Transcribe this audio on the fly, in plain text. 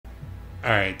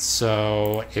Alright,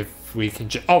 so if we can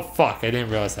oh fuck, I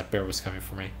didn't realize that bear was coming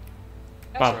for me.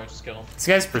 That's Wow. alright, just kill him. This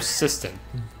guy's persistent.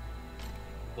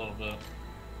 A little bit.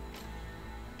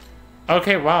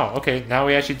 Okay, wow, okay, now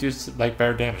we actually do like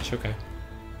better damage, okay.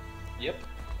 Yep.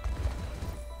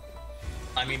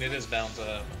 I mean, it is bound to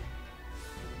happen.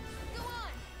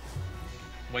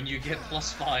 When you get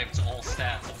 +5 to all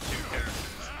stats on 2 characters.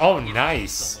 Oh,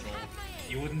 nice.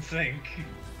 You wouldn't think.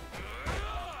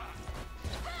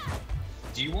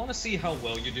 Do you want to see how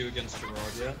well you do against Gerard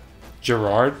yet?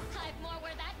 Gerard?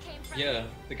 Yeah,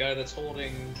 the guy that's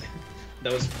holding...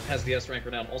 that has the S rank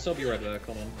renown. Also, be right back,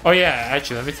 hold on. Oh yeah,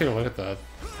 actually, let me take a look at that.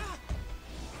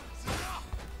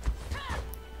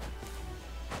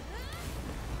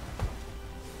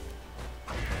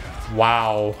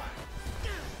 Wow.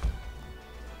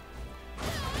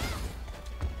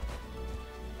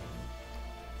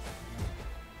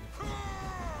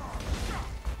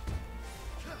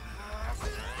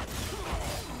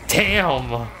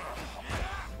 Damn! Oh,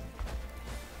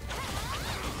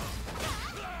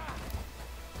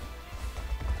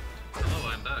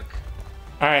 I'm back.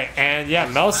 Alright, and yeah,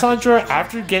 Melisandre,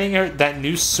 after getting her that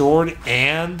new sword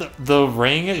and the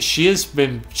ring,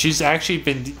 she's actually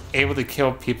been able to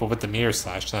kill people with the mirror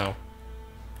slash now.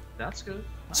 That's good.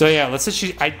 So yeah, let's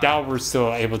say I doubt we're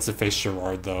still able to face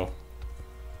Gerard though.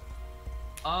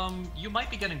 You might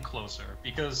be getting closer,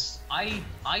 because I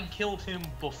killed him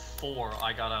before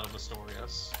I got out of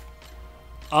Astorius.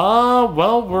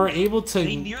 Well, we're able to...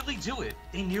 They nearly do it.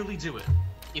 They nearly do it.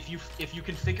 If you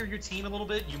configure your team a little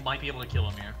bit, you might be able to kill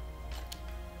him here.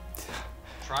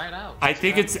 Try it out. I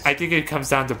think it comes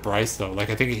down to Bryce though. Like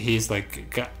I think he's like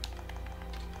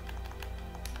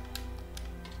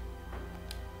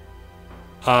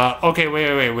okay,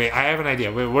 wait. I have an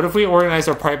idea. Wait, what if we organize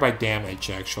our party by damage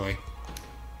actually?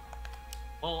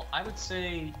 Well, I would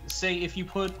say if you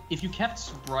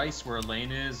kept Bryce where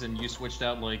Elaine is and you switched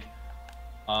out like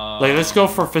let's go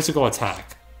for physical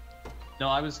attack. No,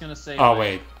 I was gonna say. Oh like,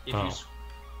 wait. If you,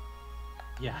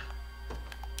 yeah.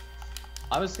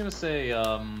 I was gonna say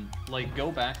like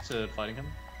go back to fighting him.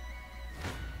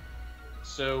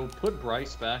 So put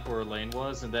Bryce back where Elaine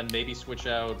was, and then maybe switch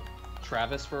out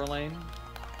Travis for Elaine.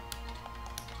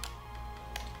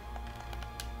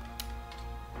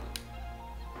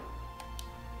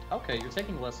 Okay, you're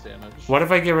taking less damage. What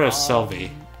if I get rid of Sylvie?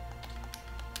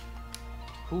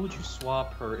 Who would you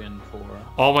swap her in for?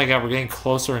 Oh my god, we're getting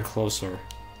closer and closer.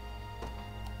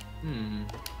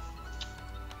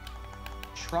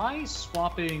 Try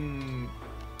swapping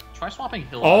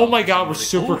Hilda. Oh my god, we're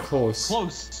super close.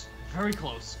 Close. Very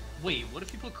close. Wait, what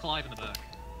if you put Clive in the back?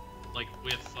 Like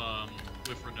with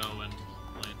Renault and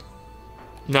Lane.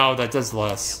 No, that does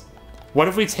less. What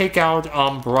if we take out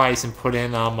Bryce and put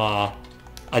in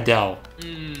Adele?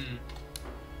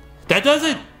 That does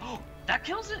it! Oh, that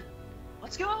kills it!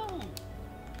 Let's go!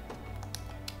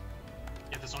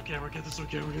 Get this on camera, get this on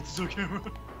camera, get this on camera.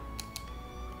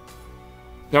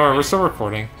 No worry, we're still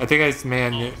recording. I think I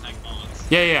man. Oh, thank God.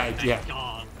 Yeah. Thank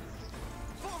God.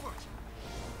 Forward.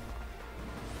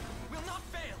 We'll not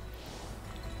fail.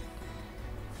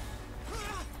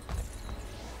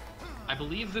 I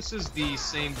believe this is the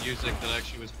same music that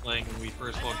actually was playing when we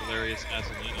first fought Galerius as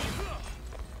Alina.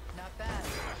 Not bad.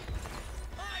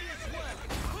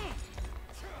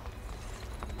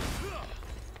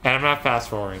 And I'm not fast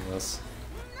forwarding this.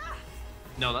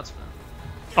 No, that's fine.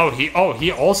 Oh,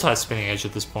 he also has spinning edge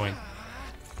at this point.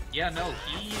 Yeah, no,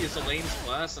 he is Elaine's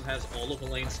class and has all of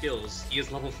Elaine's skills. He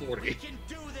is level 40. We can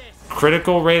do this.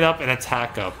 Critical rate up and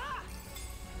attack up.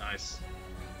 Nice.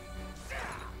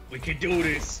 We can do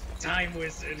this. Time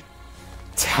wizard.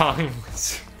 Time.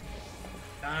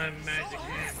 Time magic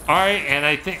hand. Alright, and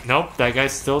I think nope, that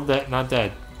guy's still dead, not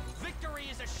dead. Victory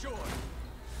is assured.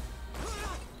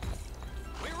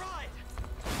 We ride.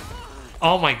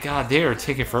 Oh my god, they are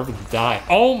taking forever to die.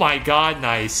 Oh my god,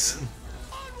 nice.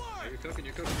 You're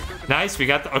cooking. Nice, we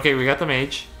got the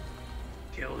mage.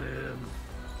 Kill him.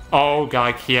 Oh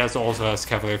god, he also has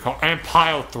Cavalier Call and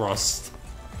Pile Thrust.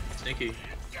 Sneaky.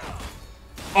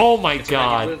 Oh my It's where he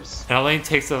god. lives. And Elaine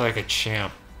takes it like a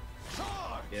champ.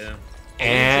 Yeah.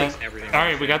 And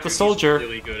alright, we got the soldier. He's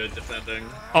really good at defending.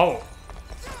 Oh.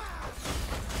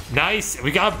 Nice.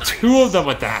 We got two of them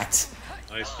with that.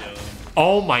 Nice job.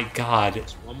 Oh my god.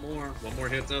 One more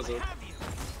hit does it.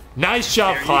 Nice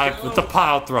job, There you Clive, go. with the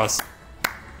pile thrust.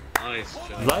 Nice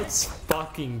job. Let's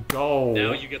fucking go.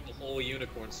 Now you get the whole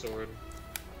unicorn sword.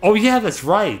 Oh yeah, that's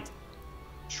right.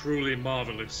 Truly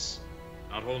marvelous.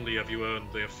 Not only have you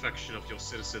earned the affection of your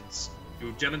citizens, you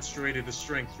have demonstrated the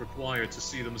strength required to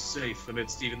see them safe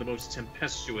amidst even the most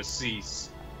tempestuous seas.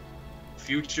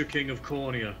 Future King of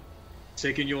Cornea,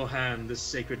 Take in your hand this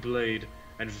sacred blade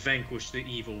and vanquish the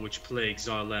evil which plagues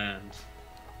our land.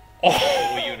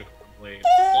 Holy Unicorn Blade.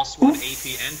 +1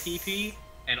 AP and PP,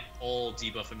 and all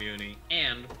debuff immunity,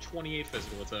 and 28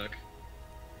 physical attack.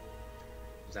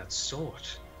 That sword.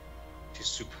 It is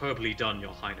superbly done,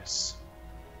 Your Highness.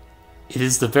 It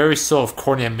is the very soul of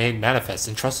Cornia made manifest,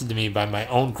 entrusted to me by my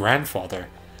own grandfather.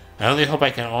 I only hope I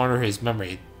can honor his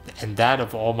memory, and that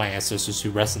of all my ancestors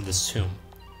who rest in this tomb.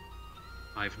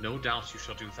 I have no doubt you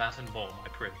shall do that in full, my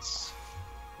prince.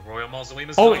 The Royal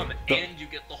Mausoleum is Oh, done, wait, and you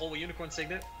get the Holy Unicorn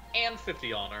Signet and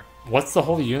 50 honor. What's the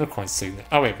Holy Unicorn Signet?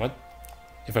 Oh, wait, what?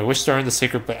 If I wish to earn the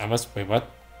sacred blade, I must... Wait,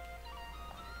 what?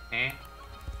 Hey,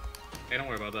 don't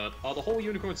worry about that. The Holy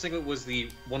Unicorn Signet was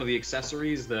one of the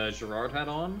accessories that Gerard had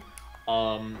on.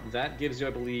 That gives you, I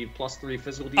believe, +3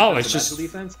 physical defense Oh, it's and just... mental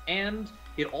defense, and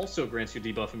it also grants you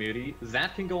debuff immunity.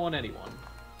 That can go on anyone.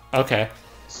 Okay.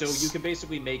 So you can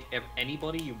basically make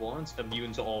anybody you want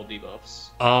immune to all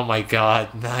debuffs. Oh my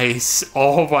god, nice.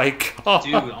 Oh my god.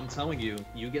 Dude, I'm telling you,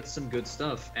 you get some good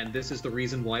stuff, and this is the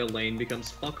reason why Elaine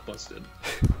becomes fuckbusted.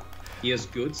 He has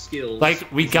good skills. Like,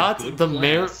 we got the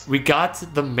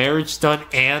marriage done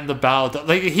and the bow done.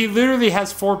 Like, he literally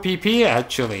has 4 PP,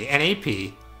 actually, and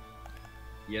AP.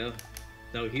 Yeah.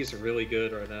 No, he's really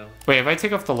good right now. Wait, if I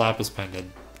take off the Lapis Pendant...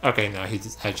 Okay, no, he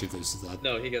actually loses that.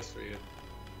 No, he gets 3.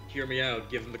 Hear me out,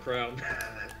 give him the crown.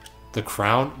 The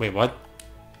crown? Wait, what?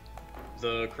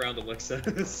 The crown to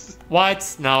Lexus.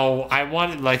 What? No, I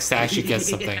wanted Lex to actually get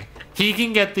something. He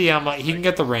can get the he can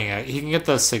get the ring. He can get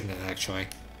the signet actually.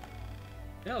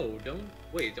 No, don't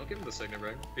give him the signet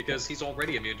ring because he's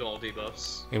already immune to all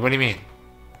debuffs. Wait, what do you mean?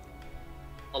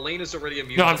 Elaine is already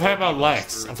immune. No, I'm to talking all about debuffs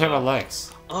Lex. through I'm talking the- about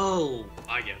Lex. Oh,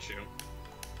 I get you.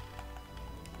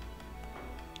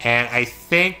 And I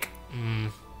think.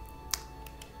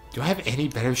 Do I have any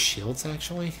better shields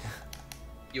actually?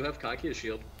 You have Kakia's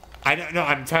shield. I don't know.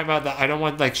 I'm talking about that. I don't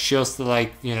want like shields to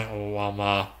like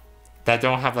that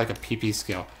don't have like a PP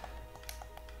skill.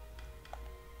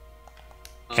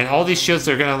 And all these shields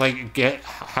are gonna like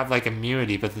have like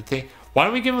immunity, but the thing. Why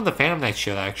don't we give him the Phantom Knight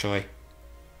shield actually?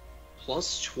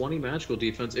 +20 magical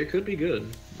defense. It could be good.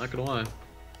 Not gonna lie.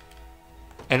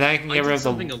 And then I can I get rid did of the.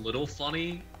 something a little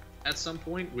funny at some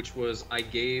point, which was I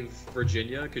gave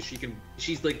Virginia because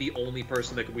she's like the only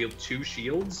person that can wield 2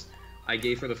 shields. I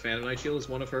gave her the Phantom Knight shield as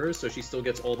one of hers, so she still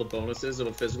gets all the bonuses of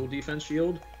a physical defense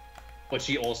shield, but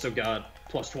she also got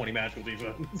 +20 magical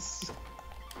defense.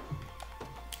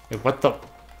 Wait, what the?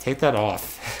 Take that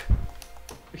off.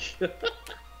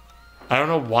 I don't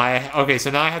know why. Okay,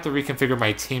 so now I have to reconfigure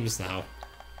my teams now.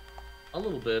 A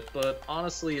little bit, but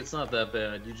honestly, it's not that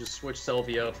bad. You just switch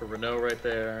Selvi out for Renault right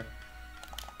there.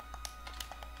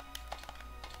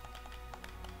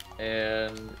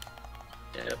 And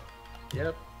yep.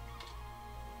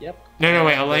 No,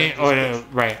 wait, Elaine. Oh, no,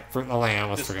 right, for Elaine, I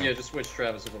almost forgot. Yeah, just switch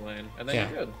Travis with Elaine, and then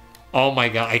you're good. Oh my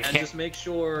god, I And can't. just make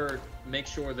sure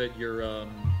that your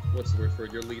what's the word for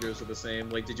it? Your leaders are the same.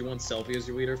 Like, did you want Selfie as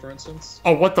your leader, for instance?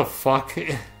 Oh, what the fuck?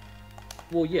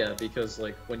 Well, yeah, because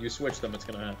like when you switch them, it's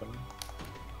gonna happen.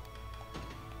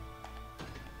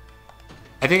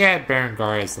 I think I had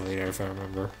Berengaria as the leader, if I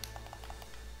remember.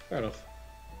 Fair enough.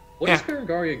 What does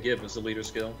Berengaria give as a leader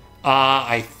skill?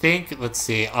 I think, let's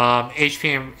see,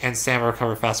 HP and stamina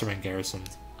recover faster when garrisoned.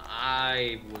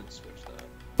 I would switch that.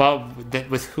 But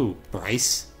with who?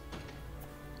 Bryce?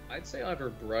 I'd say either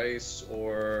Bryce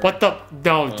or... What the?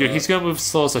 No, dude, he's gonna move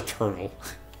slow as a turtle.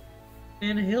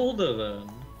 And Hilda,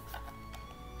 then.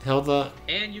 Hilda?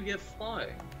 And you get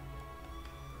flying.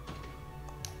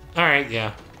 Alright,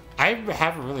 yeah. I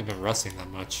haven't really been resting that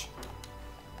much.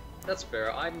 That's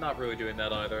fair. I'm not really doing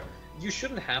that either. You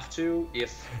shouldn't have to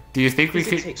if... Do you think we It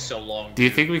could... takes so long. Do you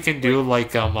think we can do,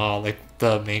 like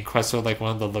the main quest or, like,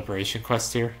 one of the liberation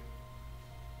quests here?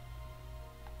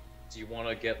 Do you want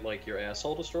to get, like, your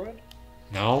asshole destroyed?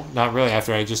 No, not really,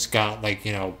 after I just got, like,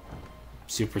 you know,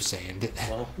 Super Saiyan.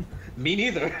 Well, me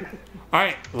neither.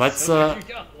 Alright, let's, So there you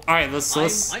go. Alright,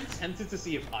 let's... I'm tempted to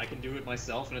see if I can do it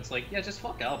myself, and it's like, yeah, just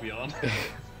fuck Albion.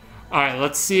 Alright,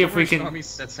 let's see if we Liberation can... Army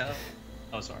sets out...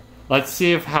 Oh, sorry. Let's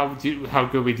see if how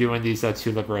good we do in these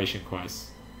 2 liberation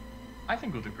quests. I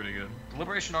think we'll do pretty good. The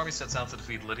Liberation Army sets out to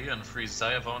defeat Lydia and free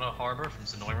Zayavona Harbor from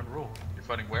Zenoiran rule. You're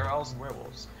fighting were-owls and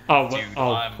werewolves. Oh, Dude,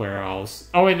 where else?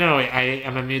 Oh wait, no, I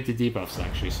am immune to debuffs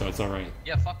actually, so it's alright.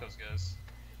 Yeah, fuck those guys.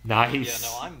 Nice. Yeah,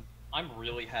 no, I'm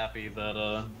really happy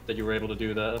that that you were able to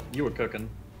do that. You were cooking.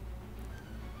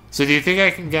 So do you think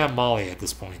I can get Molly at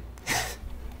this point?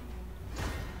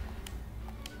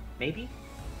 Maybe?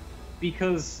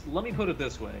 Because, let me put it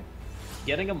this way.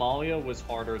 Getting Amalia was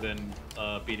harder than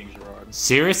beating Gerard.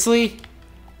 Seriously?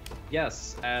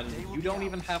 Yes, and you don't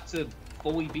even have to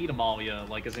fully beat Amalia,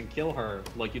 like as in kill her,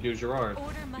 like you do Gerard.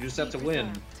 You just have to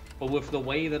win. But with the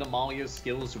way that Amalia's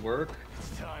skills work,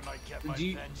 do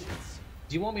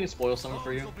you want me to spoil something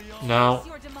for you? No.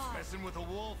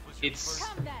 It's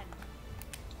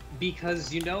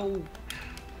because no,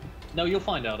 you'll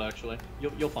find out actually.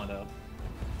 You'll find out.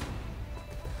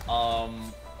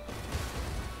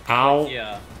 Ow.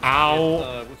 Yeah.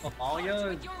 Ow. With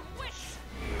Amalia,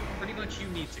 pretty much you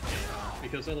need to kill her,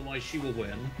 because otherwise she will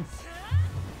win.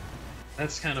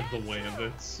 That's kind of the way of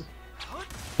it.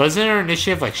 Wasn't her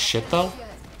initiative like shit though?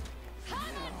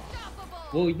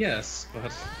 Well, yes,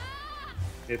 but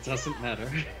it doesn't matter.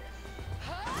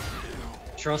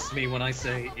 Trust me when I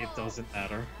say it doesn't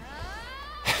matter.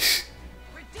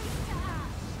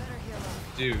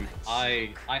 Dude,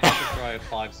 I had to try it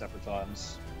 5 separate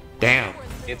times. Damn.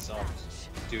 It sucked.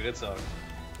 Dude, it sucked.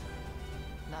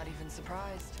 Not even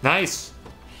surprised. Nice.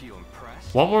 You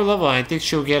impressed? One more level, and I think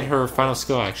she'll get her final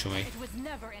skill actually. It was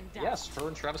never in doubt. Yes, her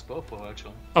and Travis both will,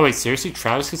 actually. Oh wait, seriously?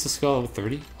 Travis gets a skill level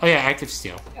 30? Oh yeah, active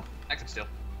steel. Yeah, active steel.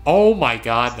 Oh my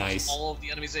god, nice. All of the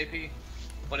enemy's AP,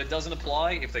 but it doesn't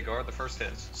apply if they guard the first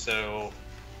hit. So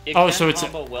it Oh, can so it's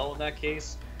combo well in that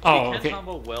case. Oh, it can okay.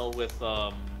 combo well with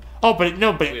Oh, but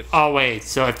no, but with- oh wait,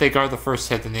 so if they guard the first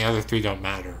hit, then the other 3 don't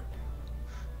matter.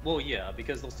 Well, yeah,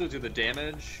 because they'll still do the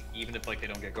damage, even if like they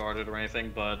don't get guarded or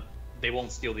anything, but they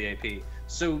won't steal the AP.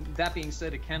 So that being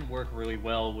said, it can work really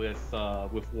well with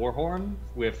Warhorn,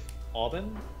 with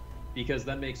Aubin, because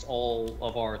that makes all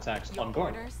of our attacks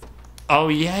unguarded. Oh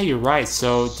yeah, you're right.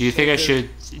 So do you think I should?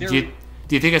 they're-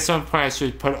 Do you think at some point I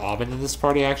should put Aubin in this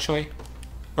party actually,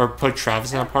 or put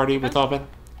Travis in a party with Aubin?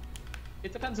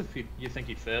 It depends if you think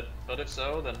he'd fit, but if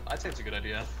so, then I'd say it's a good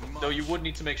idea. Though you would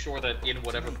need to make sure that in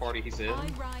whatever party he's in,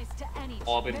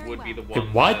 Aubin would be the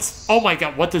one. What? that's- Oh my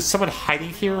god! What? There's someone hiding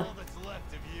here?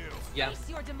 Yeah.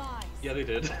 Yeah, they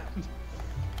did.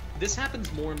 This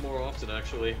happens more and more often,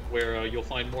 actually, where you'll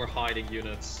find more hiding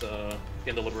units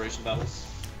in the liberation battles.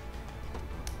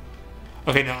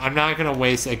 Okay, no, I'm not gonna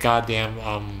waste a goddamn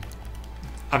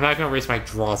I'm not gonna waste my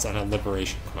draws on a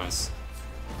liberation quest.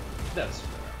 That's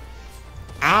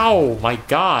Ow! My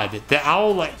god, the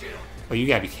owl like. Oh, you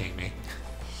gotta be kidding me.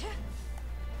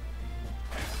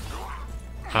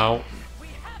 Ow.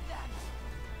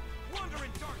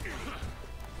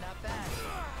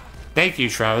 Thank you,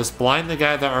 Travis. Blind the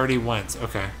guy that already went.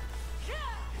 Okay.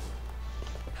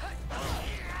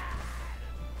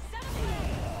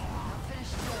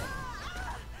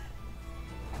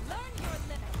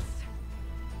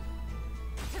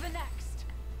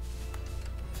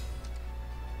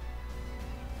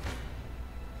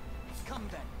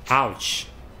 Ouch.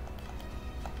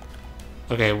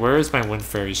 Okay, where is my Wind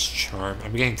Fairy's charm?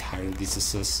 I'm getting tired of these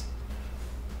assists.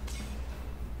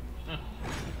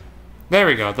 There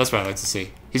we go. That's what I like to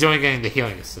see. He's only getting the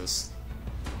healing assist.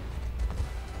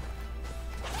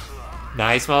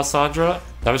 Nice, Melisandre.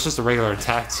 That was just a regular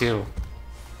attack, too.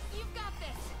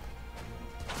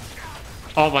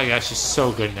 Oh my gosh, she's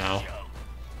so good now.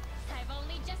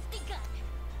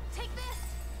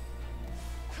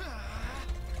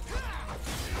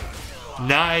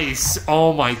 Nice!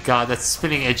 Oh my god, that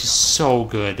spinning edge is so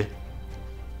good.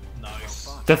 nice.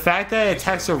 The fact that it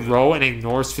attacks a row and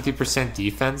ignores 50%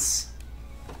 defense.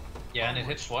 Yeah, and it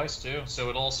hits twice too, so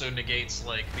it also negates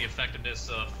like the effectiveness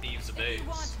of Thieves' Abase.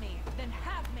 Then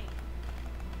have me.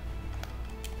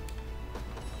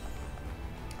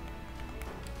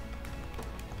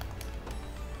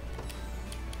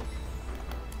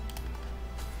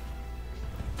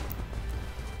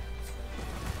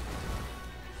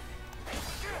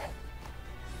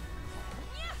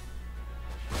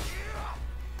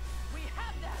 We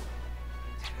have that.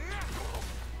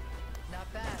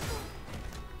 Not bad.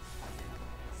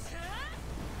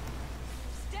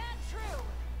 Stand true.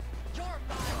 You're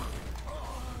mine.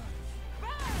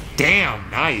 Damn,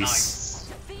 nice.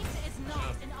 Defeat is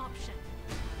not an option.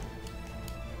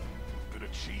 Bit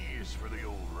of cheese for the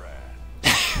old rat.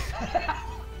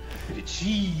 Bit of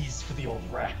cheese for the old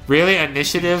rat. Really?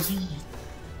 Initiative?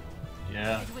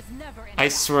 Yeah. It was never in I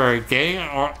doubt. swear, getting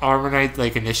Armor Knight,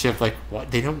 like, initiative, like, what?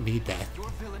 They don't need that. Your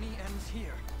villainy ends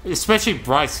here. Especially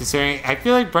Bryce, considering I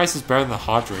feel like Bryce is better than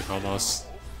Hodrick, almost.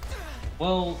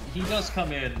 Well, he does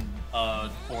come in 4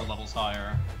 levels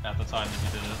higher at the time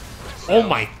that he did it. Oh So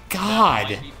my that god!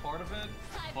 might be part of it,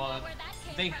 but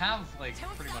they have like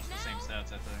pretty much the same stats,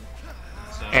 I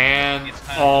think. So And, it's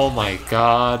kind oh of my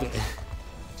god.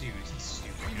 dude, he's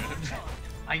stupid good.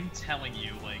 I'm telling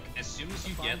you, like, as soon as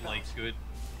you get like good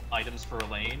items for a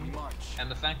lane,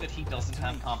 and the fact that he doesn't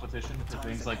have competition for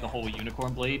things like the whole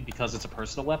Unicorn Blade because it's a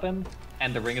personal weapon,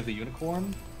 and the Ring of the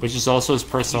Unicorn. Which is also his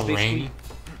personal He's ring.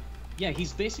 Yeah,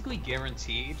 he's basically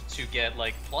guaranteed to get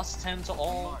like +10 to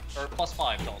all, or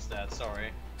 +5 to all stats, sorry.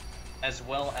 As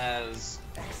well as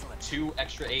 2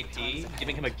 extra AP,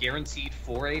 giving him a guaranteed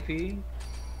 4 AP.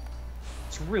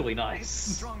 It's really nice.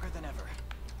 Stronger than ever.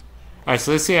 Alright,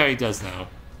 so let's see how he does now.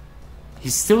 He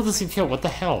still doesn't kill, what the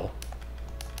hell?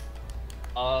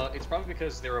 It's probably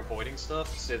because they're avoiding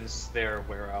stuff since their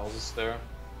Were Owls is there.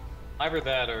 Either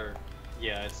that or,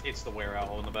 yeah, it's the Were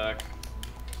Owl in the back.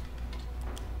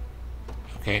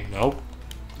 Okay, nope.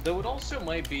 Though it also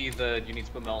might be that you need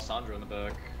to put Melisandre in the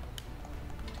back.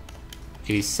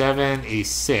 87,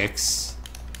 86,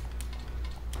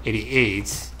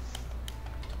 88,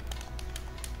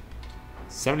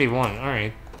 71,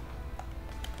 alright.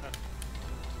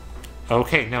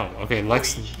 Okay, no, okay,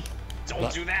 Lex...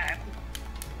 Don't do that!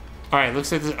 Alright,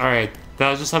 looks like this, alright. Then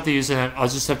I'll just have to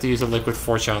use a Liquid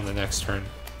Fortune on the next turn.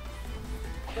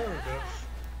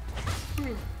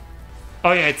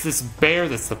 Oh yeah, it's this bear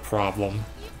that's the problem.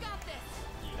 You've got this.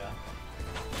 Yeah.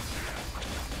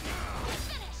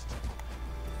 Finished.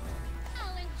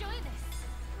 I'll enjoy this.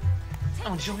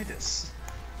 I'll enjoy this.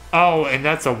 Oh, and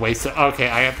that's a waste of... Okay,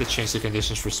 I have to change the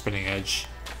conditions for Spinning Edge.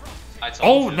 I told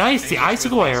Oh, you, nice! The change it to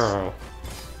Icicle at least- Arrow!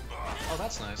 Oh,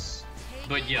 that's nice.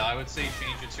 But yeah, I would say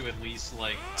change it to at least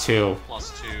like 2.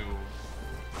 +2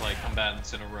 like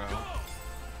combatants in a row.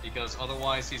 Because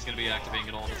otherwise he's gonna be activating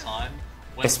it all the time.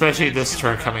 When Especially combatants this can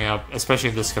turn combat- coming up.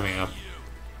 Especially this coming up.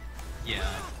 Yeah.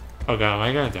 Oh god, am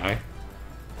I gonna die?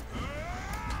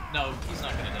 No, he's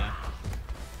not gonna die.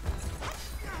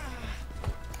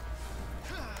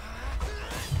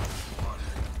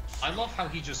 I love how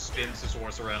he just spins his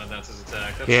horse around and that's his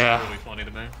attack. That's Yeah. really funny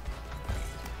to me.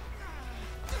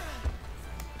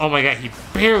 Oh my god, he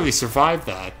barely survived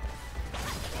that.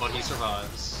 But he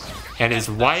survives. And his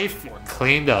That's wife important.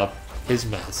 cleaned up his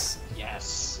mess.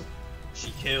 Yes.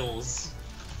 She kills.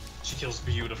 She kills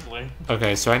beautifully.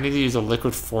 Okay, so I need to use a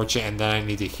Liquid Fortune and then I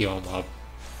need to heal him up.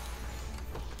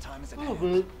 Time is at Oh,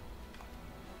 hand.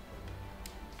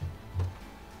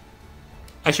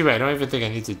 Actually, wait, I don't even think I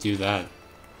need to do that.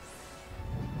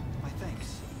 My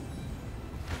thanks.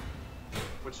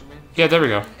 What you mean? Yeah, there we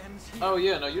go. Ends here. Oh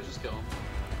yeah, no, you just kill him.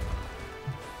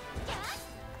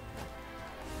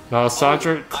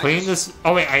 Melisandre, I clean just- this...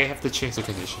 Oh wait, I have to change the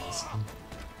conditions.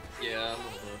 Yeah, a little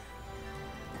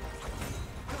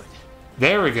bit.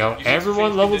 There we go. You need to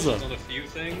Everyone change levels conditions up. on a few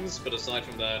things, but aside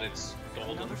from that, it's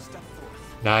golden. Another step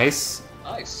forth. Nice.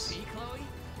 Nice. See, Chloe?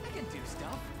 I can do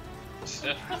stuff.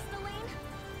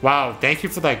 Wow, thank you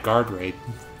for that guard raid.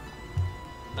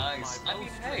 Nice. I mean,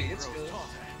 hey, it's good.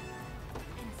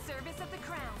 In service of the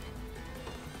crown.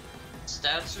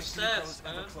 Stats are stats,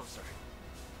 man. Closer.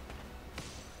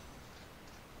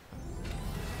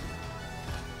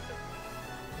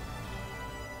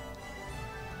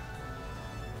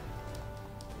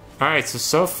 Alright,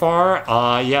 so far,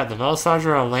 yeah, the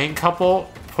Melisandre and Elaine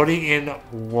couple putting in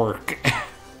work.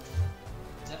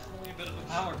 Definitely a bit of a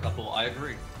power couple, I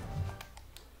agree.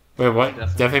 Wait, what?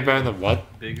 Definitely. Definitely better than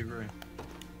what? Big agree.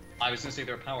 I was gonna say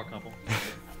they're a power couple.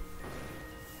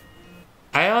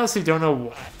 I honestly don't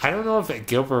know. I don't know if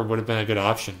Gilbert would have been a good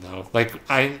option, though. Like,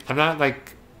 I'm not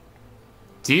like...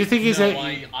 Do you think he's No,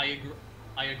 a... I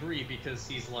agree because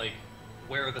he's like,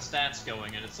 where are the stats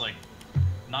going? And it's like,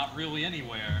 not really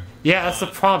anywhere. Yeah, that's the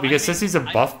problem, because since he's a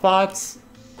buff bot...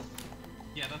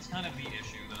 Yeah, that's kind of the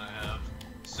issue that I have.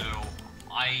 So,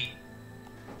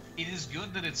 it is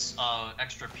good that it's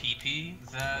extra PP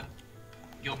that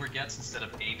Gilbert gets instead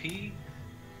of AP.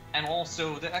 And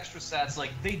also, the extra stats,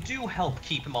 like, they do help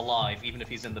keep him alive, even if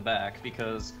he's in the back,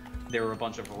 because there are a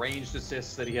bunch of ranged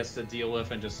assists that he has to deal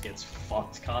with and just gets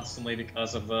fucked constantly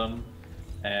because of them.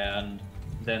 And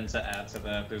then to add to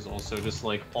that, there's also just,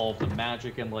 like, all the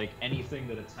magic and, like, anything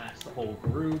that attacks the whole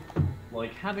group.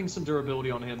 Like, having some durability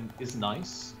on him is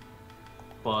nice,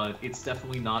 but it's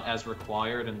definitely not as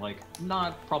required and, like,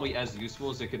 not probably as useful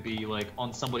as it could be, like,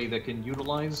 on somebody that can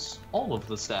utilize all of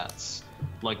the stats.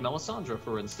 Like Melisandre,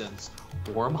 for instance,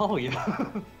 or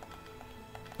Amalia.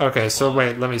 Okay, so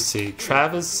wait, let me see.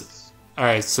 Travis...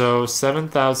 Alright, so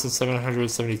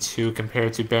 7,772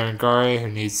 compared to Berengaria, who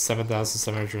needs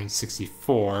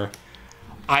 7,764.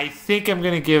 I think I'm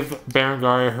going to give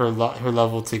Berengaria her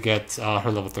level to get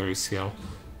her level 30 skill.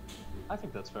 I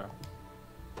think that's fair.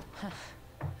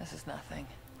 This is nothing.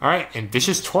 Alright, and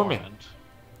Vicious Torment.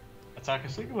 Attack a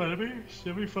single enemy,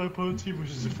 75 potency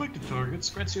versus afflicted targets.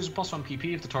 Grants users +1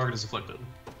 PP if the target is afflicted.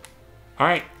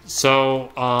 Alright, so,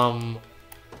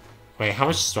 Wait, how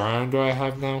much star iron do I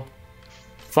have now?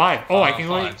 5. Oh, I can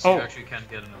go. 5, so Oh, you actually can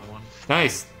get another one.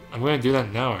 nice. I'm gonna do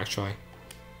that now, actually.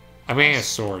 I'm getting a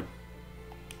sword.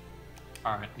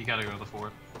 Alright, you gotta go to the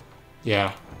fort.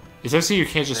 Yeah. It's actually you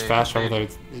can't just fast travel there,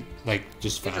 like,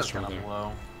 just It fast does travel kind of there.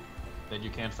 low. That you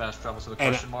can't fast travel to the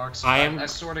And question marks. I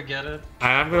sort of get it.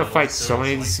 I'm gonna But fight also so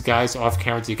many of it's these guys off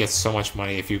camera to get so much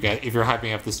money if you're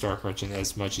hyping up this Dark Merchant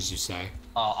as much as you say.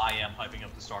 I am hyping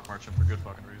up the Stark Merchant for good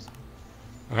fucking reason.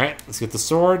 Alright, let's get the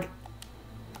sword.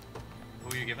 Who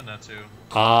are you giving that to?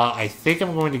 I think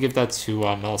I'm going to give that to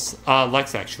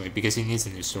Lex actually, because he needs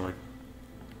a new sword.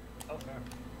 Oh, fair.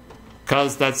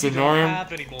 Cause that's You don't Zenoran.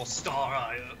 have any more star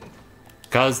iron.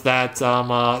 Cause that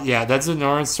yeah, that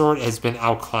Zenoran sword has been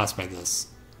outclassed by this.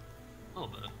 A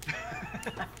little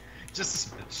bit.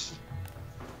 Just a smidge.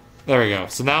 There we go.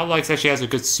 So now Lex actually has a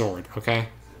good sword, okay?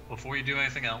 Before you do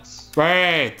anything else.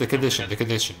 Right, the condition. There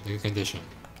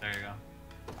you go.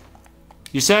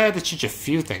 You said I had to change a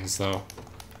few things though.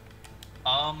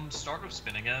 Start with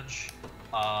Spinning Edge.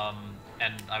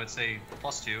 And I would say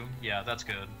 +2. Yeah, that's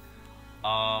good.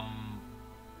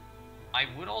 I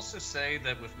would also say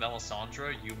that with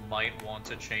Melisandre, you might want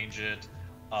to change it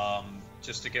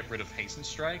just to get rid of Hasten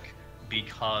Strike,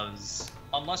 because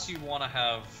unless you want to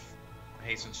have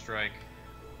Hasten Strike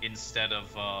instead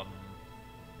of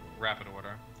Rapid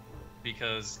Order,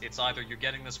 because it's either you're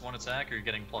getting this one attack or you're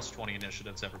getting +20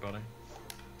 initiatives, everybody.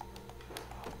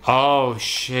 Oh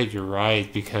shit, you're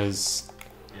right, because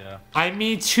Yeah. I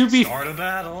mean to be Start a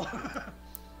battle.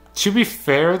 to be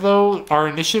fair though, our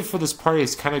initiative for this party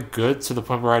is kind of good to the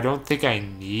point where I don't think I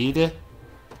need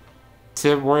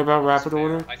to worry about rapid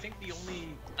order. I think the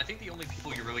only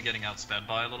people you're really getting outsped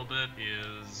by a little bit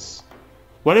is.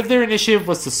 What if their initiative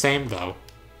was the same though?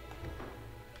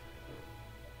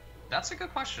 That's a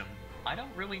good question. I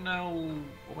don't really know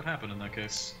what would happen in that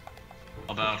case.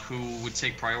 About who would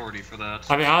take priority for that.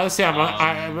 I mean, honestly,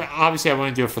 obviously I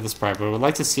wouldn't do it for this party, but I would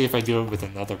like to see if I do it with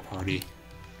another party.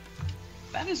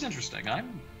 That is interesting.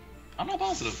 I'm not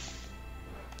positive.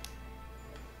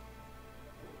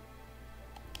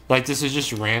 Like, this is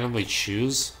just randomly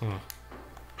choose? Huh.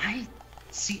 I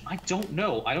don't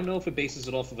know. I don't know if it bases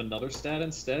it off of another stat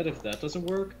instead, if that doesn't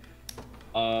work.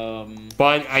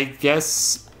 But I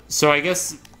guess... So I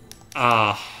guess...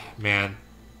 man.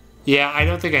 Yeah, I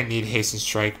don't think I need Hasten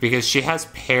Strike, because she has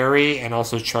parry and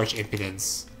also charge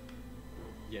impotence.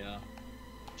 Yeah.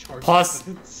 Charged Plus...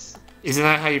 impotence. Isn't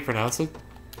that how you pronounce it?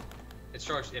 It's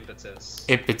charged impetus.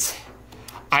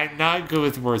 I'm not good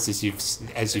with words as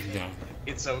you've known.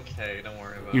 It's okay, don't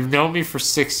worry about You've it. known me for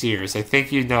 6 years. I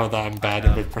think you know that I'm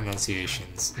bad with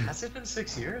pronunciations. Has it been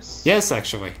 6 years? Yes,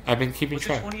 actually. I've been keeping Was it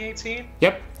track. 2018?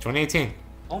 Yep, 2018.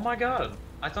 Oh my god.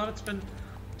 I thought it's been...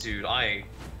 Dude,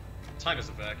 time is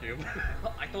a vacuum.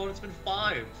 I thought it's been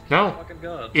 5. No. Oh fucking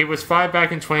god. It was 5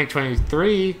 back in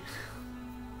 2023.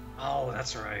 Oh,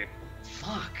 that's right.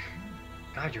 Fuck.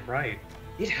 God, you're right.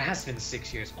 It has been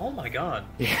 6 years. Oh my god.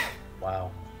 Yeah.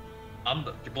 Wow.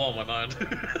 You're blowing my mind.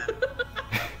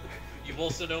 You've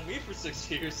also known me for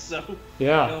 6 years, so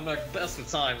Yeah. you know my best of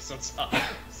times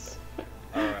sometimes.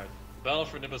 Alright. Battle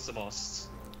for Nibisamos.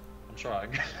 I'm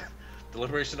trying. The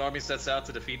Liberation Army sets out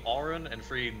to defeat Auron and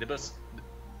free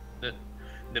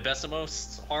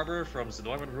Nibesamos Harbor from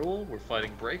Zenoiman rule. We're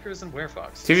fighting breakers and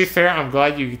werefoxes. To be fair, I'm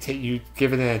glad you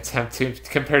give it an attempt to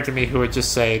compared to me, who would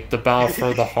just say the battle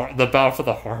for the battle for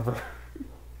the harbor.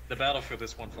 The battle for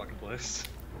this one fucking place.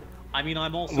 I mean,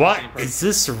 I'm also. What is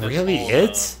this really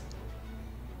it?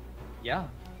 Yeah.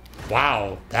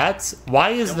 Wow, that's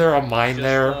why is there a mine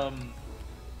there?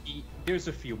 There's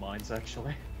a few mines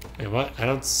actually. Wait, what? I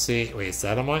don't see. Wait, is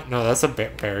that a mine? No, that's a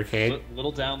barricade.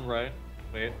 Little down right.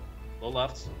 Wait. Little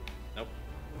left. Nope.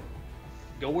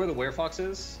 Go where the werefox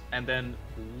is, and then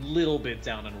little bit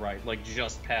down and right, like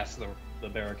just past the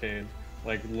barricade.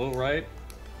 Like little right.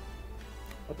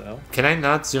 What the hell? Can I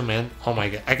not zoom in? Oh my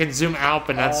god, I can zoom out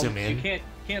but not zoom in. You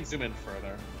can't zoom in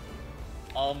further.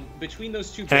 Between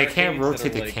those two And I barricades can't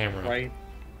rotate that are, the camera. Right.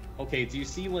 Okay, do you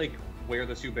see like where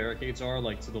the two barricades are,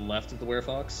 like to the left of the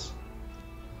werefox?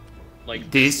 Like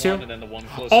these two? And then the one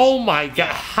closest. Oh my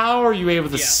god, how are you able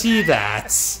to see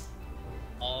that?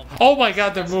 Oh my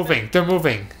god, they're moving. They're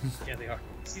moving. Yeah, they are.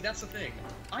 See, that's the thing.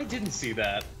 I didn't see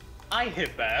that. I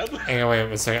hit bad. Hang on, wait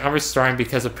a second. I'm restarting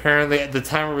because apparently the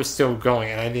timer was still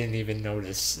going and I didn't even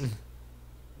notice.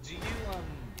 Do you,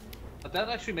 that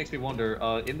actually makes me wonder,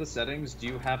 in the settings, do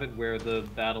you have it where the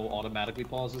battle automatically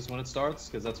pauses when it starts?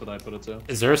 Because that's what I put it to.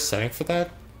 Is there a setting for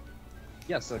that?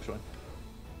 Yes, actually.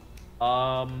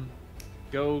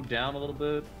 Go down a little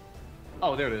bit.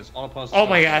 Oh, there it is. Auto pause. Oh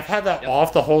my god, I've had that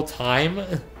off the whole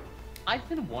time. I've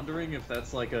been wondering if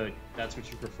that's like a that's what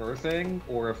you prefer thing,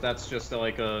 or if that's just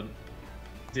like a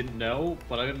didn't know,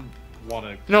 but I didn't want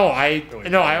to. No,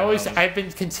 I've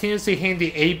been continuously hitting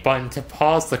the A button to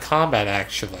pause the combat.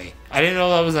 Actually, I didn't know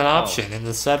that was an option in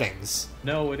the settings.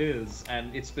 No, it is,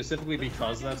 and it's specifically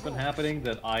because that's been happening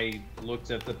that I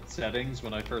looked at the settings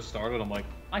when I first started. I'm like,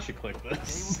 I should click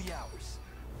this. They will be ours.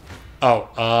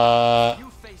 Oh, You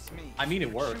face me. I mean, it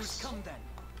Choose works. come then.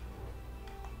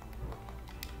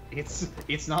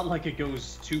 It's not like it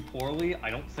goes too poorly. I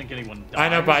don't think anyone dies. I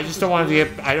know, but I just don't want to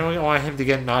get. I don't want him to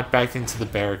get knocked back into the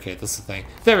barricade. That's the thing.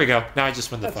 There we go. Now I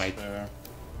just win the fight. Fair.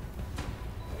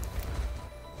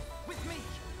 With me.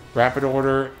 Rapid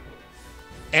order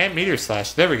and meteor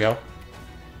slash. There we go.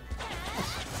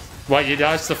 What, you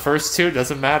dodged the first two?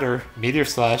 Doesn't matter. Meteor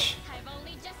slash. I've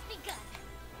only just begun.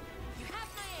 You have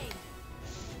my aid.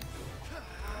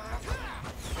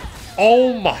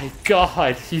 Oh my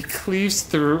god, he cleaves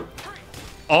through.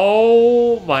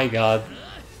 Oh my god.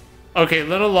 Okay,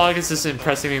 Little Logus is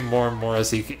impressing me more and more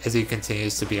as he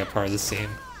continues to be a part of the scene.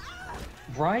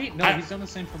 Right? No, I- he's done the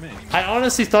same for me. I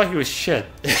honestly thought he was shit.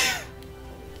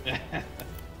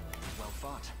 Well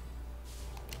fought.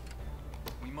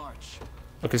 We march.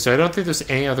 Okay, so I don't think there's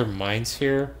any other mines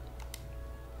here.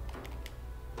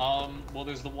 Well,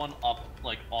 there's the one up,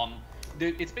 like, on...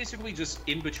 It's basically just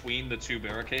in between the two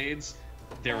barricades,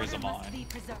 there is a mine.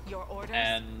 Your orders.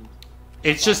 And...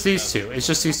 It's just these two. It's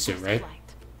just these two, right?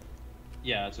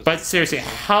 Yeah, it's just... But seriously,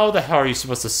 how the hell are you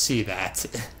supposed to see that?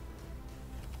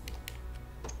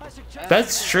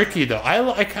 That's tricky though.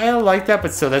 I kind of like that,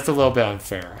 but still, that's a little bit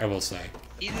unfair, I will say.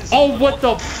 It is Oh, what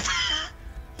the?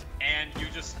 And you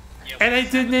just... Yeah, And I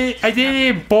didn't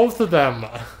aim both of them.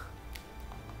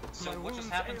 So what just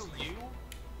happened to you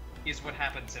is what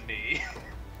happened to me.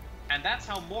 And that's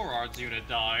how Morard's unit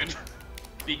died.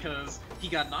 Because he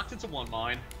got knocked into one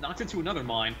mine, knocked into another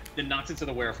mine, then knocked into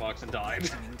the werefox and died.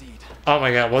 Indeed. Oh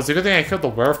my god, well, it's a good thing I killed the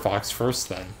werefox first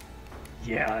then.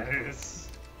 Yeah, it is.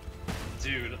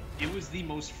 Dude, it was the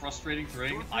most frustrating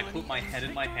thing. I put my head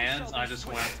in my hands and I just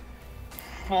went,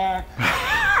 fuck.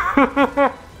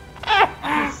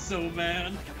 I was so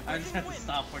mad. I just had to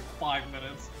stop for like 5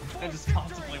 minutes and just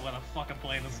contemplate when I'm fucking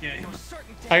playing this game.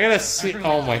 I gotta see.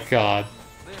 Oh my god.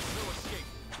 There's no escape.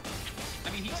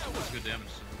 I mean, he still does good damage.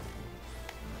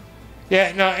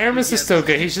 Yeah, no, Aramis is still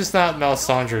good. He's just not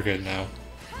Melisandre good now.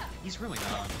 He's really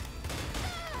not.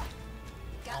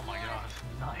 Oh my god,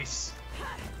 nice.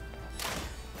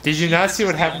 Did you not This see is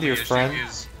what the happened to only your issue friend?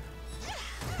 is-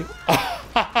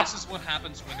 This is what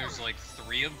happens when there's like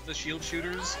 3 of the shield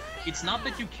shooters. It's not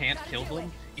that you can't kill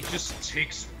them, it just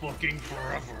takes fucking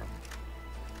forever.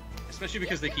 Especially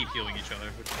because they keep healing each other,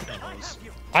 which is kind of nice.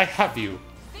 I have you.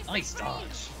 Nice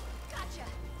dodge. Gotcha.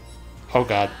 Oh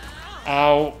god.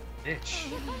 Ow. Bitch.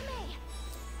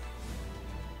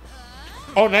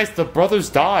 Oh nice, the brothers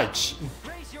dodge.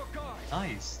 Raise your guard.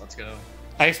 Nice, let's go.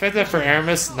 I expect that for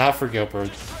Aramis, not for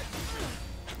Gilbert.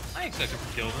 I expect it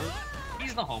from Gilbert.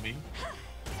 He's the homie.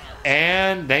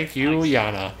 And thank you, Nice.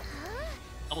 Yana.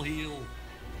 Double heal.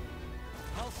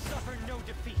 I'll suffer no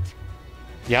defeat.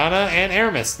 Yana and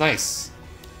Aramis, nice.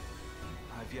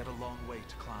 I've yet a long way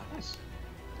to climb. Nice.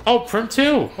 Oh, Prim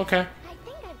too. Okay. I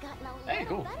think I've gotten a Hey,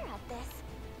 little cool. better at this.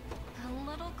 A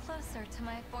little closer to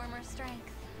my former strength.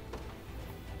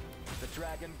 The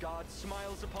dragon god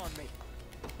smiles upon me.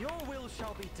 Your will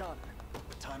shall be done.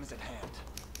 The time is at hand.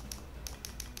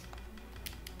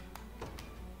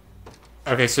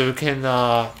 Okay, so can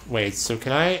wait, so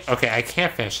can I? Okay, I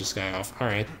can't finish this guy off. All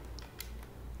right.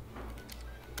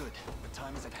 Good. The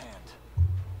time is at hand.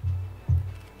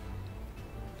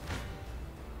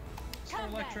 So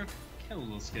electric, kill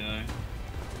this guy.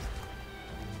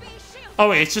 Oh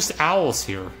wait, it's just owls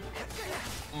here.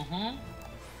 Mm-hmm.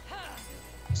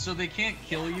 So they can't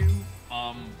kill you.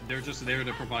 They're just there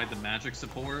to provide the magic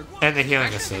support. And the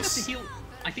healing Actually, assist.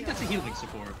 I think that's a healing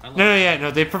support. I like No, yeah,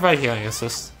 no, they provide healing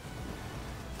assist.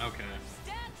 Okay.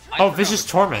 Oh, I forgot Vicious what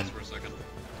it Torment. was for a second.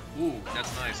 Ooh,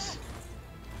 that's nice.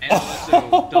 And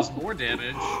also does more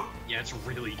damage. Yeah, it's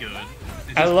really good.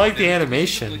 It I does like more the damage,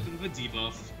 animation. like the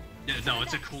debuff. Yeah, no,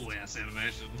 it's a cool ass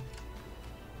animation.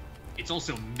 It's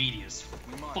also meaty as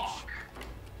fuck.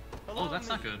 Oh, that's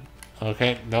not good.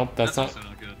 Okay, nope, that's not. also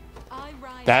not good.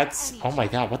 That's. Oh my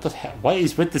god, what the hell? What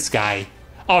is with this guy?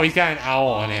 Oh, he's got an owl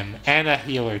on him and a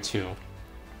healer too.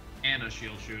 And a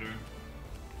shield shooter.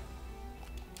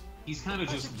 He's kind of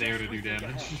just there to do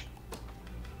damage.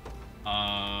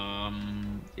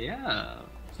 Yeah.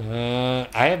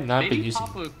 I have not been Maybe using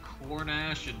pop a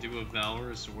Cornash and do a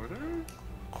Valorous Order?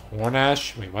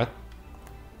 Cornash. Wait, what?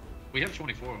 We have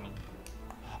 24 of them.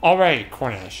 All right,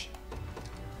 Cornash.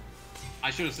 I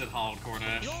should have said hollowed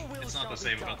Cornish. It's not the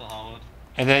same without the hollowed.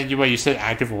 And then you said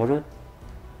active order?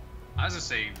 I was just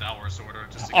saying Valorous order.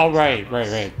 Just to Oh, get the right.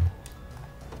 stat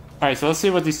Alright, so let's see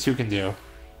what these two can do.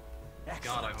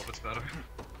 God, I hope it's better.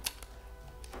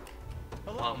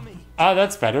 Allow me. Oh,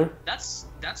 that's better. That's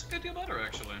a good deal better,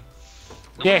 actually.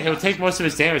 Yeah, he'll take most of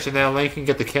his damage, and then Elaine can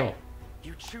get the kill.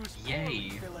 You choose Yay. poorly,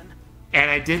 villain. And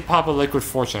I did pop a liquid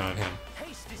fortune on him.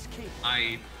 Haste is key.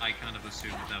 I kind of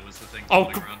assumed that was the thing. Oh,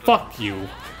 floating around fuck you.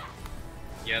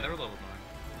 Yeah, they were level 9.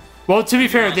 Well, to be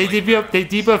fair, not they like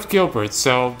debuffed Gilbert,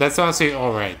 so that's honestly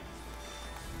alright.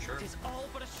 Sure. It is all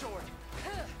but a sword.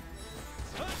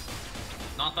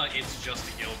 Not that it's just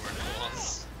a Gilbert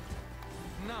boss.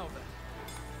 Now then.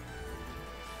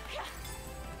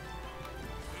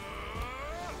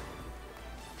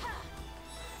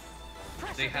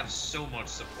 They have so much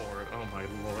support. Oh my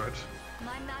lord.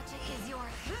 My magic is yours.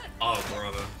 Oh,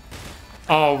 brother.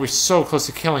 Oh, we're so close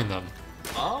to killing them.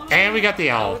 Oh, And we got the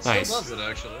no, owl. it still Nice. does it,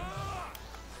 actually.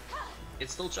 It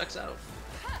still checks out.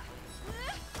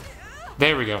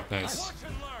 There we go. Nice.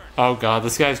 Oh god,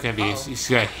 this guy's gonna be. He's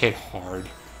gonna hit hard.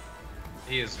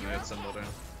 He is gonna hit somebody.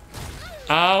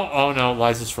 Oh no,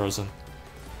 Liza's frozen.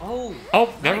 Oh.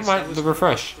 Oh, never nice, that mind was the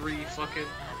refresh. 3 fucking.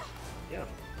 Yeah.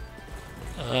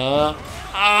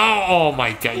 Oh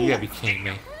my god, you gotta be kidding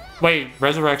me. Wait,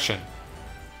 resurrection.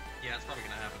 Yeah, it's probably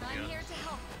gonna happen I'm again. here to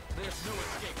help. There's no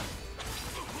escape.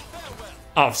 Farewell.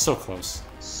 Oh, so close.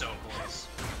 So close.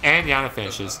 And Yana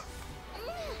finishes.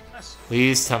 Nice.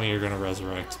 Please tell me you're gonna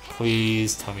resurrect.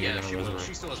 Please tell me Yeah, you're she gonna will. She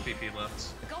resurrect. still has PP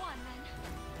left. Go on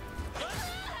then.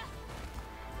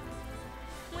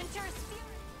 Winter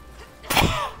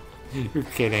spirit. You're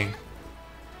kidding.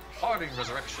 Parting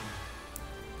resurrection.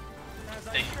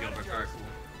 Thank you, Gilbert. Very cool.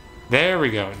 There we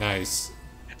go. Nice.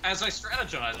 As I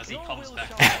strategize, as he comes back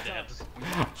from the dead.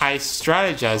 I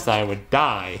strategized that I would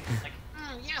die. Like,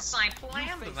 yes, I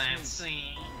planned that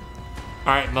scene.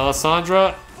 Alright,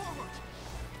 Melisandre.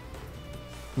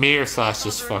 Mirror slash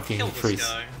just fucking Kill this increase.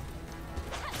 guy.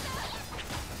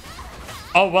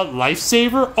 Oh, what?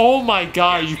 Lifesaver? Oh my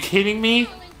god, are you kidding me?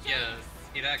 Yeah,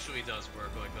 it actually does work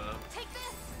like that. Take this.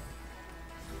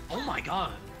 Oh my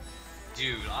god.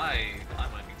 Dude, I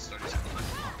might need to start using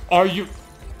that. Are you.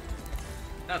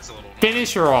 That's a little annoying.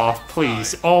 Finish her off,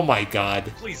 please. Oh my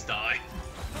god. Please die.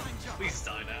 Please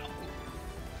die now.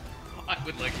 I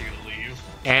would like you to leave.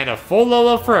 And a full level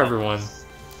up for everyone.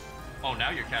 Oh, now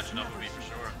you're catching up with me for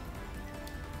sure.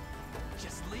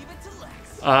 Just leave it to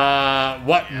Lex.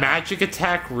 What magic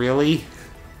attack, really?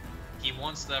 He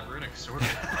wants that runic sword.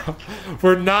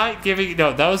 We're not giving.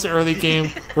 No, that was early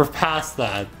game. We're past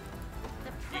that.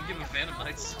 You can give him Phantom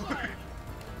Knight's sword.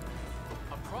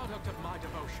 A product of my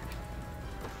devotion.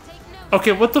 Take note.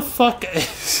 Okay, what the fuck?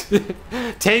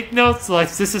 Take notes,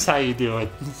 Lex. This is how you do it.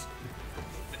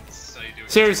 That's how you do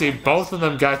it. Seriously, both of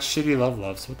them got shitty level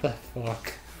ups. What the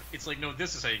fuck? It's like, no,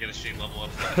 this is how you get a shade level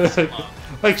up. Come on.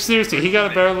 Like, seriously, he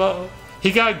got a better level.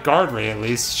 He got guard rate at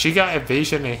least. She got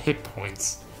evasion and hit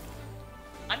points.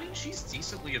 I mean, she's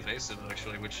decently evasive,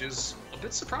 actually, which is a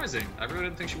bit surprising. I really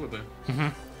didn't think she would be. Mm-hmm.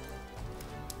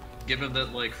 Given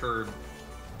that, like, her...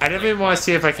 I definitely want to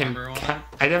see if I can. armor on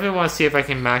I definitely want to see if I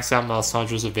can max out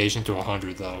Melisandre's evasion to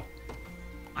 100 though.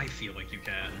 I feel like you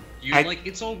can. You I- like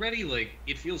it's already like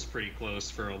it feels pretty close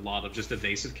for a lot of just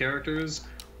evasive characters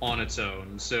on its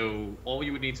own. So all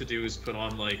you would need to do is put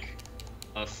on like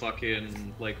a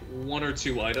fucking like 1 or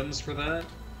 2 items for that.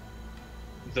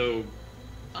 Though,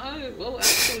 well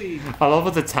actually, I love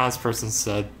what the townsperson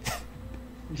said.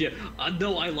 yeah,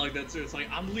 no, I like that too. It's like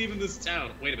I'm leaving this town.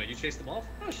 Wait a minute, you chased them off?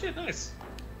 Oh shit, nice.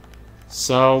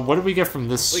 So what do we get from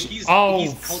this? Like he's oh,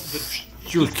 he's out the,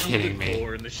 you're he's out kidding the me.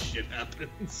 door and the shit happens.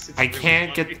 It's I really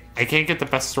can't funny. get. I can't get the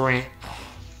best story.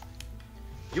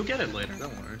 You'll get it later.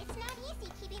 Don't worry. It's not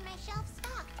easy keeping my shelf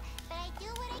stocked, but I do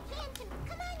what I can to.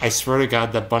 Come on. I swear to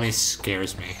God, that bunny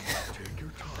scares me.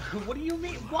 What do you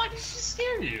mean? Why does she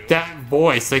scare you? That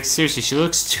voice, like seriously, she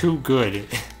looks too good.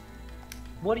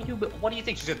 What do you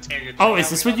think she's gonna tear your? Oh, is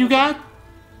this what you got?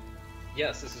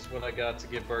 Yes, this is what I got to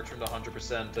give Bertrand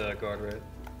 100% guard rate. All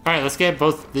right, let's get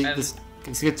both. And-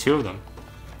 Let's get 2 of them.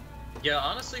 Yeah,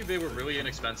 honestly, they were really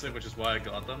inexpensive, which is why I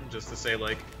got them, just to say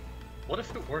like, what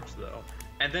if it worked though?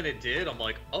 And then it did. I'm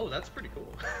like, oh, that's pretty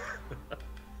cool.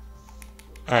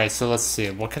 All right, so let's see.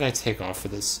 What can I take off for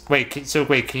this? Wait,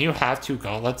 can you have 2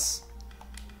 gauntlets?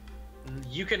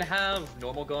 You can have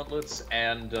normal gauntlets,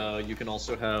 and you can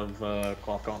also have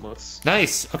cloth gauntlets.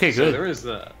 Nice. Okay, So good. there is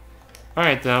that. All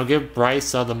right, then I'll give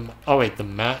Bryce the. Oh wait, the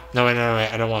mat. No, wait, no, wait.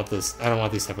 I don't want this. I don't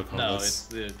want these type of No, gauntlets. it's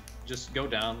the just go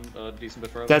down a decent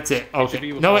bit further. That's it. It should Okay.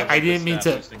 be No, wait. above I the didn't mean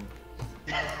stat to. boosting.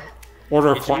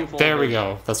 Order It should be full there we version.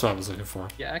 go. That's what I was looking for.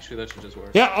 Yeah, actually, that should just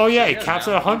work. Yeah, oh yeah, So, it caps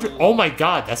now at he 100. will- Oh my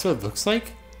god, that's what it looks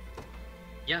like?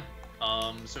 Yeah.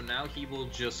 So now he will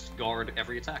just guard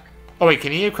every attack. Oh wait,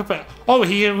 can he equip a... Oh,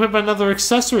 he can equip another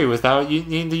accessory without you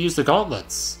needing to use the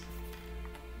gauntlets.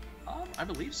 I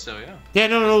believe so, yeah. Yeah,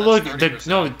 no, That's look, 30%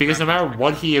 no, because no matter crafting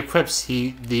what check. he equips,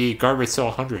 the guard rate's still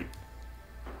 100.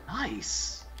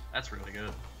 Nice. That's really good.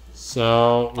 So,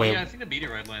 Oh wait. yeah, I think the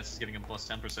meteorite lance is getting him plus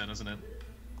 10%, isn't it?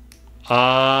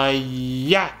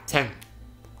 Yeah, 10.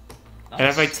 And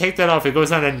if I Nice. take that off, it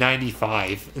goes down to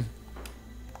 95.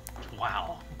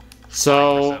 Wow.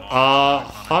 So, 5%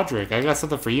 off. Hodrick, I got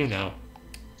something for you now.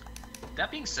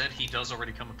 That being said, he does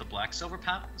already come with the black silver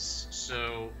patents,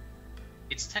 so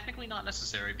it's technically not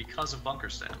necessary because of bunker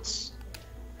stance.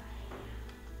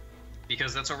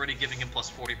 Because that's already giving him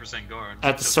plus 40% guard.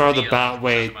 At the So start of for the me, battle, 100%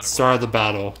 wait, no matter start what. of the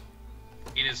battle.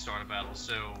 It is start of battle,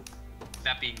 so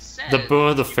that being said, The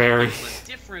boon of the you can fairy. give him a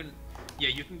different, yeah,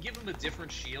 you can give him a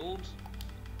different shield,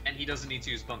 and he doesn't need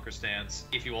to use bunker stance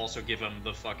if you also give him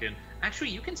the fucking.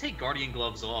 Actually, you can take guardian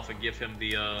gloves off and give him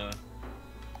the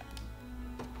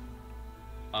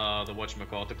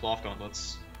whatchamacallit, the cloth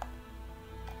gauntlets.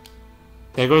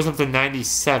 That goes up to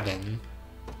 97.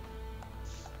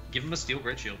 Give him a steel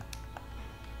great shield.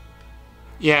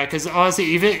 Yeah, because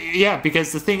honestly,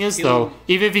 because the thing is, though,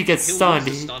 even if he gets He'll stunned,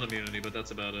 lose his he, stun immunity, but that's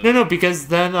about it. no, because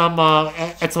then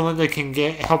Etalinda can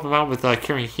help him out with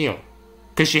curing heal,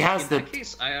 because she has In the that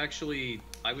case,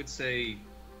 I would say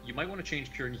you might want to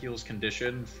change Curing Heal's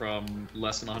condition from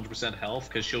less than 100% health,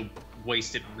 because she'll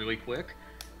waste it really quick.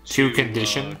 to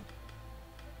condition.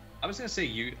 I was gonna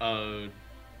say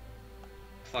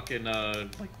fucking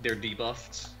like they're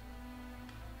debuffed.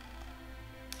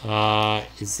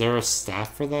 Is there a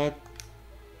staff for that?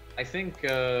 I think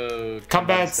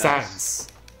Combat stats.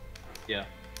 Yeah.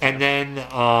 And then It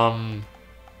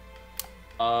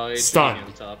Stun. should be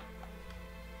near the top.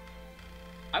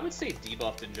 I would say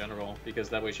debuffed in general, because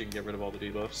that way she can get rid of all the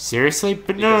debuffs. seriously,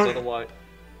 but Because no, otherwise,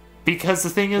 because the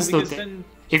thing is, well, though, because then,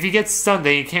 if you get stunned,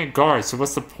 then you can't guard. So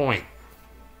what's the point?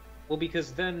 well,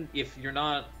 because then if you're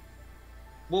not,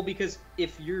 well, because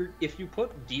if you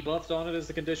put debuffed on it as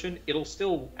the condition, it'll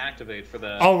still activate for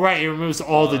that. Oh right, it removes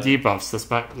all the Uh, debuffs.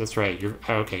 That's right. You're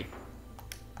okay.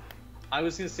 I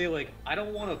was gonna say, like, I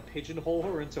don't want to pigeonhole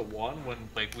her into one when,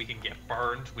 like, we can get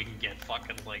burned, we can get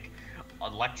fucking, like,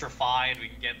 electrified, we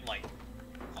can get, like,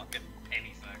 fucking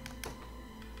anything.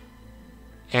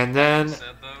 And then That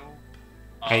said, though,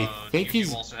 I think you he's-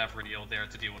 do also have Radio there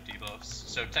to deal with debuffs,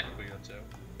 so technically you're too.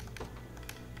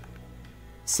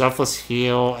 selfless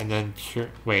heal, and then cure.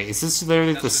 Wait, is this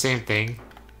literally That's the just- same thing?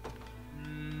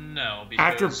 No,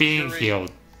 because After being curing-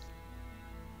 healed.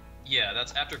 Yeah,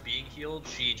 that's after being healed.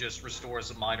 She just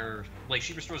restores a minor, like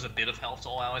she restores a bit of health to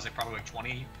all allies, like probably like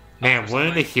 20. Man, or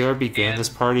wouldn't a something. healer be good in this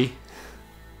And- party?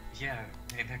 Yeah,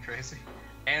 ain't that crazy?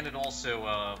 And it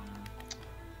also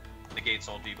negates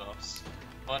all debuffs.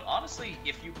 But honestly,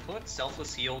 if you put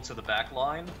selfless heal to the back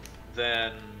line,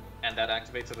 then and that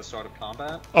activates at the start of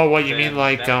combat. Oh, what you then mean,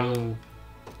 like that will-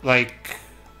 like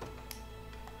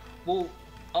Well,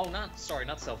 oh, not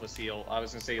selfless heal. I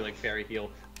was gonna say like fairy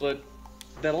heal, but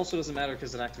that also doesn't matter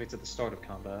because it activates at the start of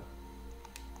combat.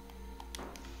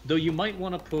 Though you might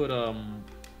want to put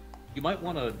you might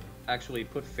want to actually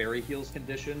put fairy heal's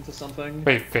condition to something.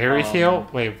 wait, fairy heal?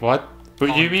 Wait, what?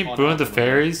 But you mean on boon of the Overlord.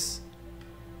 fairies?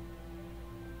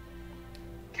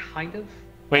 Kind of.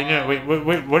 Wait, no,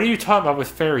 wait, what are you talking about with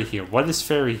fairy heal? What is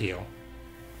fairy heal?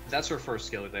 That's her first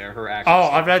skill there. Her actual.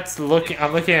 Oh, skill.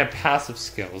 I'm looking at passive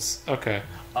skills. Okay.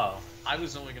 Oh, I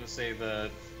was only gonna say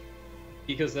that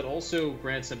because that also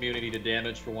grants immunity to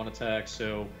damage for one attack.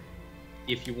 So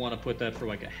if you want to put that for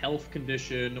like a health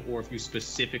condition, or if you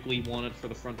specifically want it for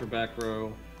the front or back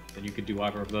row, then you could do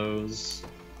either of those.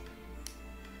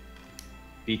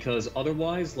 Because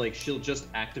otherwise, like, she'll just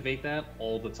activate that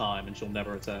all the time and she'll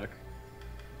never attack.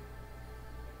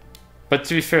 But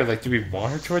to be fair, like, do we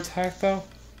want her to attack though?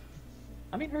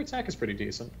 I mean, her attack is pretty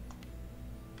decent.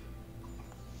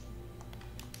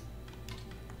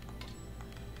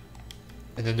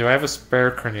 And then do I have a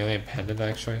spare Cornelian pendant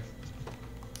actually?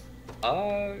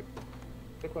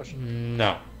 Good question.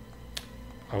 No.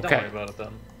 Don't Okay. worry about it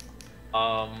then.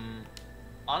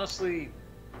 Honestly,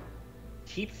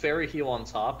 keep Fairy Heal on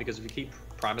top, because if you keep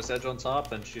Primus Edge on top,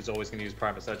 then she's always going to use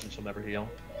Primus Edge and she'll never heal.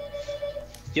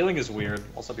 Healing is weird.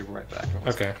 Also, be right back.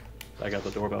 Okay. I got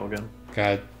the doorbell again.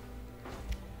 God.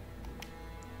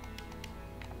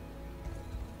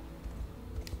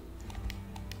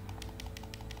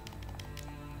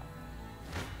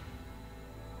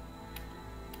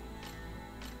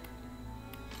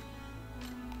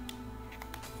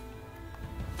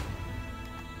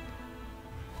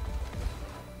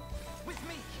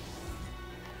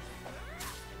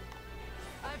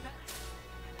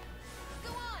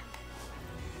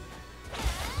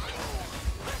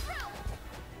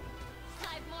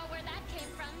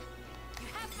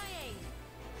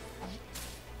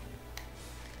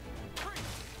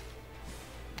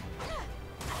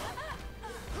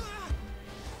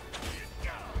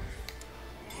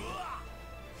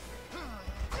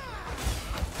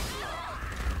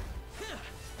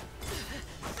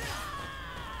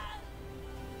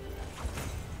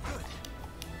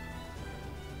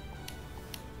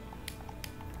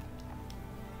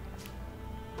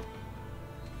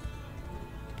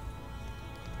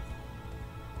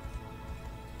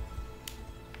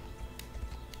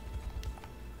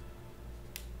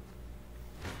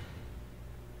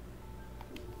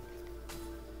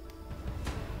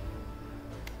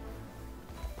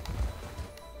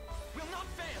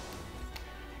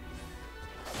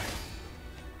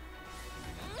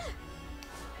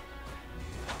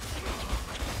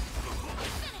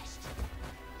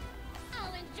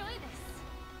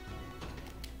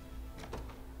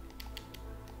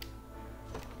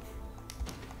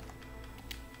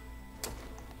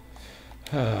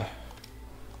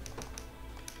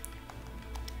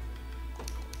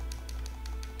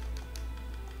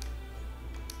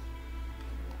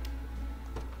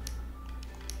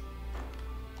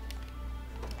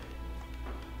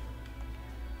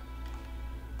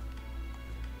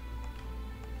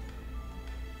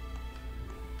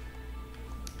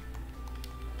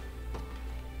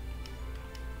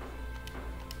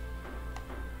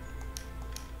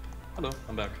 Hello,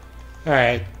 I'm back.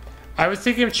 Alright. I was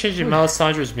thinking of changing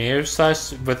Melisandre's mirror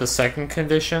slash with a second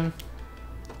condition.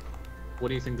 What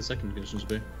do you think the second condition should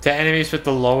be? To enemies with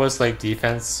the lowest like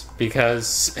defense,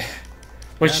 because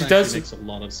when That she actually does, makes a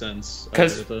lot of sense.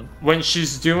 because when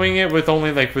she's doing it with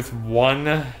only like with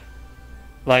one,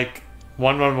 like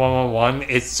 1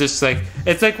 it's just like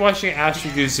it's like watching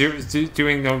Ashley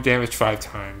doing no damage 5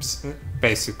 times,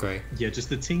 basically. Yeah, just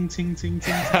the ting ting ting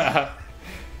ting.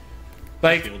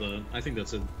 Like, I think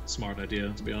that's a smart idea,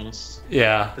 to be honest.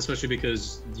 yeah. Especially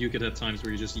because you could have times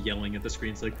where you're just yelling at the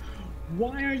screen. It's like,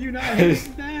 why are you not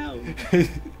hitting now?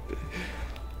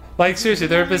 Like seriously,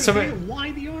 there have been so many.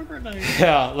 Why the armor knight?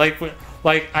 Yeah, like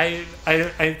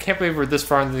I can't believe we're this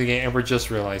far into the game and we're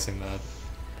just realizing that.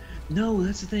 No,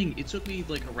 that's the thing. It took me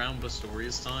like around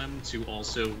Bastoria's time to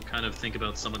also kind of think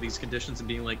about some of these conditions and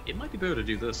being like, it might be better to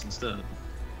do this instead,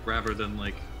 rather than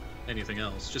like anything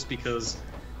else. Just because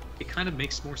it kind of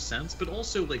makes more sense, but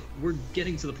also like we're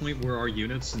getting to the point where our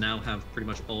units now have pretty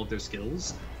much all of their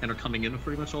skills and are coming in with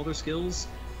pretty much all their skills.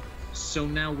 So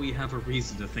now we have a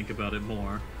reason to think about it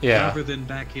more. Yeah. Rather than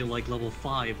back in like level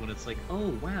 5 when it's like, oh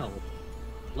wow,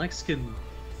 Lex can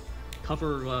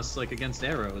cover us like against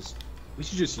arrows. We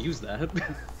should just use that.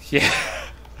 Yeah.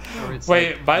 Or it's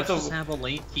Wait, like, by let's the just have a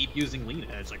lane keep using lean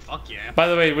edge. Like fuck yeah. By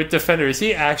the way, with Defender, is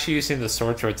he actually using the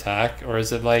sword to attack, or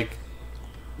is it like?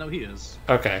 No, he is.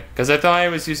 Okay, because I thought I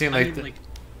was using I like, mean, like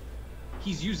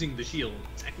he's using the shield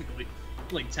technically.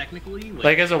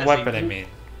 like as a weapon. I mean.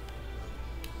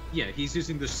 Yeah, he's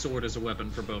using the sword as a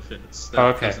weapon for both hits. That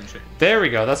Okay. doesn't change. There we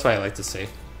go. That's what I like to see.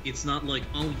 It's not like,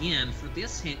 oh yeah, and for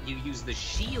this hit you use the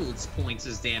shield's points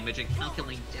as damage and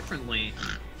calculate differently.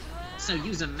 So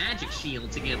use a magic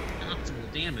shield to get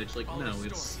optimal damage. Like, no,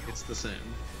 it's the same.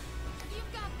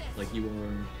 Like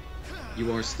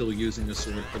you are still using the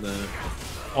sword for the.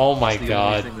 Oh my it's the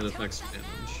god. only thing that affects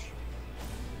damage.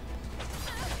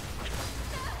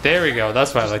 There we go.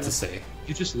 That's what I like to see.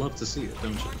 You just love to see it,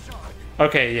 don't you?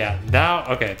 Okay, yeah. Now,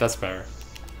 okay, that's better.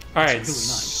 All right. really nice.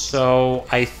 So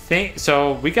I think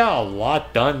so. We got a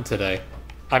lot done today.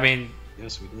 I mean,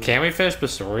 Yes, we do. can we finish the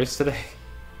stories today?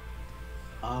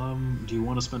 Do you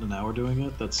want to spend an hour doing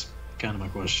it? That's kind of my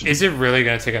question. Is it really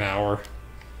gonna take an hour?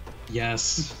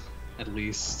 Yes, at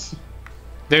least.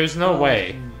 There's no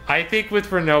way. I think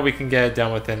with Renault we can get it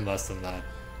done within less than that.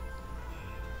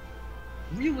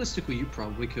 Realistically, you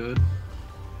probably could,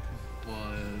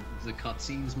 but the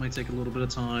cutscenes might take a little bit of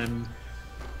time.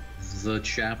 The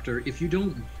chapter, if you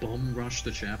don't bum rush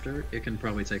the chapter, it can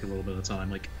probably take a little bit of time,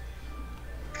 like,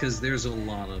 because there's a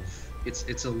lot of,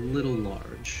 it's a little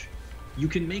large. You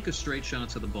can make a straight shot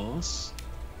to the boss,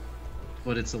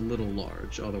 but it's a little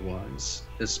large otherwise,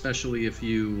 especially if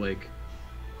you, like,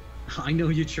 I know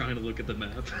you're trying to look at the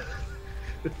map.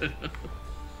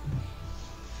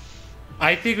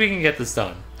 I think we can get this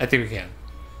done. I think we can.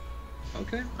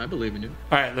 Okay, I believe in you.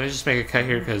 All right, let me just make a cut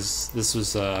here because this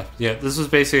was this was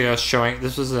basically us showing.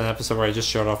 This was an episode where I just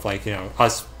showed off like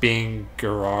us being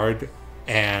Gerard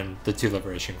and the 2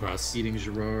 liberation quests. Eating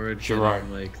Gerard, Gerard.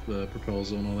 getting, like the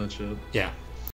proposal and all that shit. Yeah.